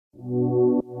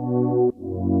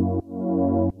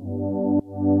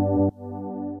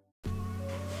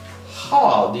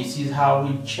Hello, this is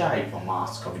Harry Chai from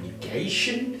Mass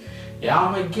Communication.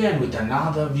 I'm again with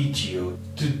another video.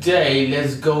 Today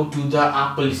let's go to the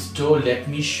Apple store. Let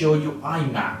me show you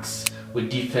iMacs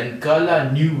with different color,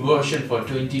 new version for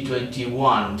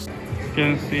 2021. You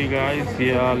can see guys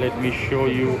here, let me show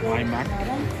you iMac.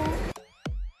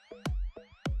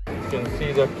 You can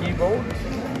see the keyboard.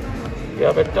 You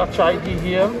have a touch ID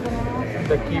here,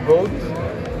 the keyboard,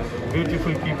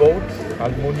 beautiful keyboard,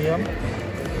 aluminum.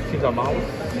 See the mouse,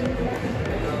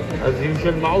 as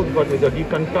usual mouse but with a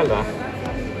different color.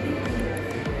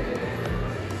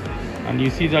 And you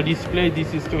see the display,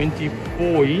 this is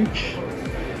 24-inch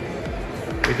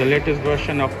with the latest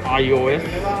version of iOS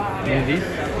in this.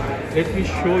 Let me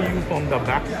show you from the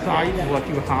back side what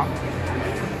you have.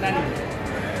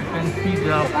 You can see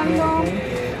the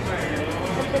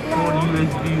four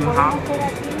USB you have.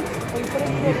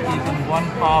 This is in one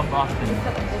power button.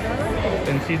 You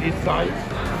can see this side.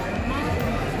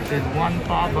 There's one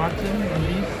power button on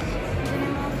this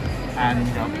and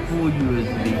 4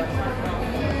 USB.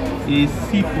 Is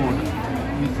C port.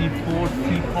 You see 4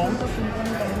 C ports.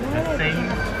 The same.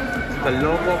 The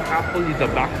logo of Apple is the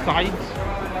back side.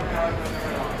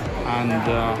 And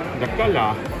the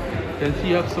color. You can see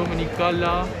you have so many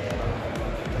color.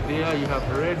 There you have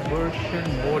red version,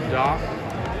 more dark.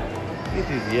 This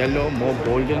is yellow, more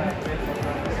golden.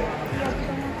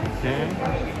 Okay.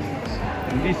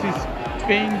 And this is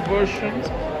paint version.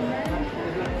 So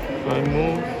I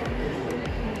move.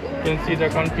 You can see the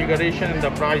configuration and the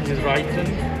price is written.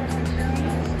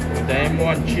 With the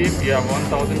M1 chip, you have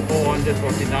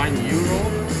 1,449 euro.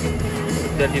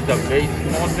 That is the base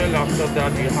model. After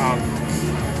that, you have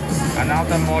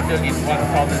another model is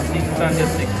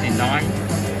 1,669.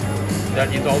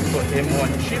 That is also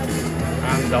M1 chip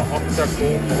and the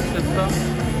octa-core processor.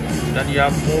 Then you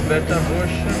have more better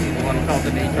version is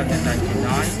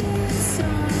 1,899.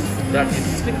 That is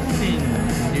 16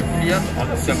 nucleus,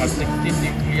 all of them are 16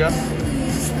 nucleus,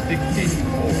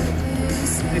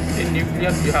 16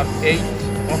 nucleus. You have 8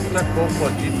 octa-core for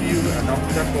GPU and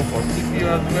octa-core for CPU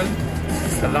as well.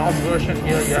 The last version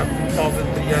here you have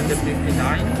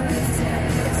 2,359.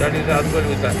 That is as well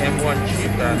with the M1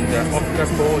 chip and the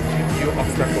octa-core GPU,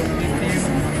 octa-core CPU.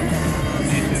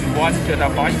 This is 1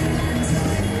 terabyte.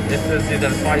 SSD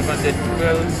is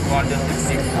 512,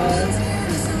 264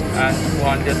 and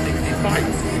 265.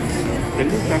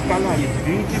 The color is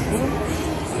beautiful.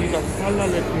 See the color,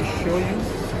 let me show you.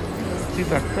 See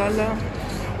the color.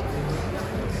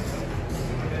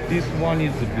 This one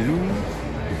is blue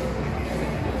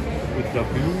with the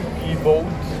blue keyboard,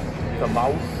 the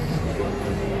mouse.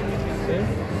 Okay.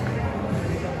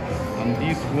 And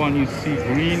this one you see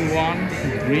green one,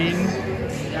 green.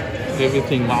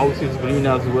 Everything, mouse is green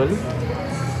as well.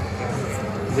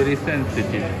 Very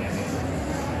sensitive.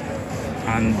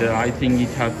 And I think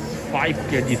it has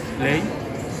 5K display.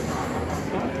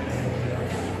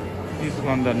 This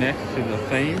one, the next is the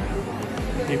same,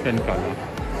 different color.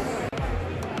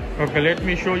 Okay, let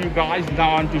me show you guys. Now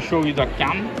I want to show you the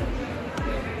cam.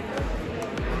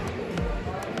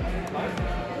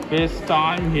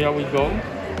 FaceTime, here we go.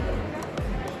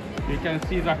 You can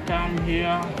see the cam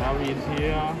here, how is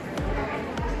here.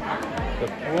 The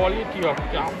quality of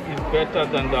cam is better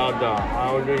than the other.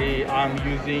 I'm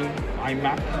using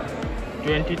iMac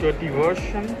 2020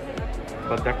 version,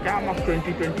 but the cam of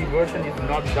 2020 version is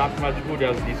not that much good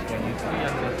as this one. You see,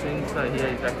 and the sensor here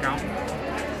is the cam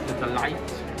with the light.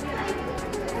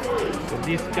 So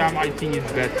this cam I think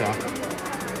is better.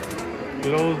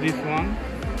 Close this one.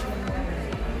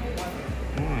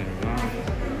 Oh my god.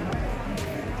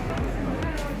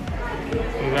 So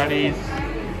that is.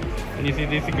 And you see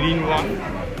this green one,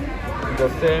 the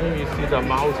same, you see the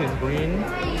mouse is green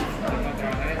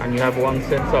and you have one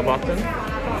sensor button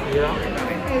here,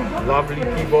 lovely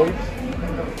keyboard.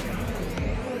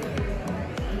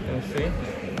 You see,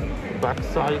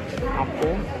 backside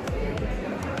Apple.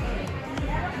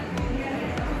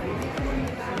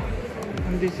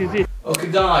 And this is it. Okay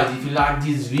guys, if you like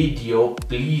this video,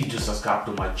 please do subscribe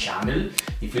to my channel.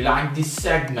 If you like this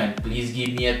segment, please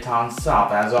give me a thumbs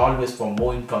up. As always, for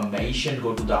more information,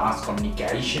 go to the Ask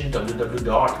Communication,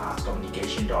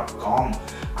 www.askcommunication.com.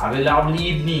 Have a lovely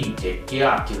evening. Take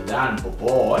care. Till then,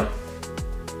 bye-bye.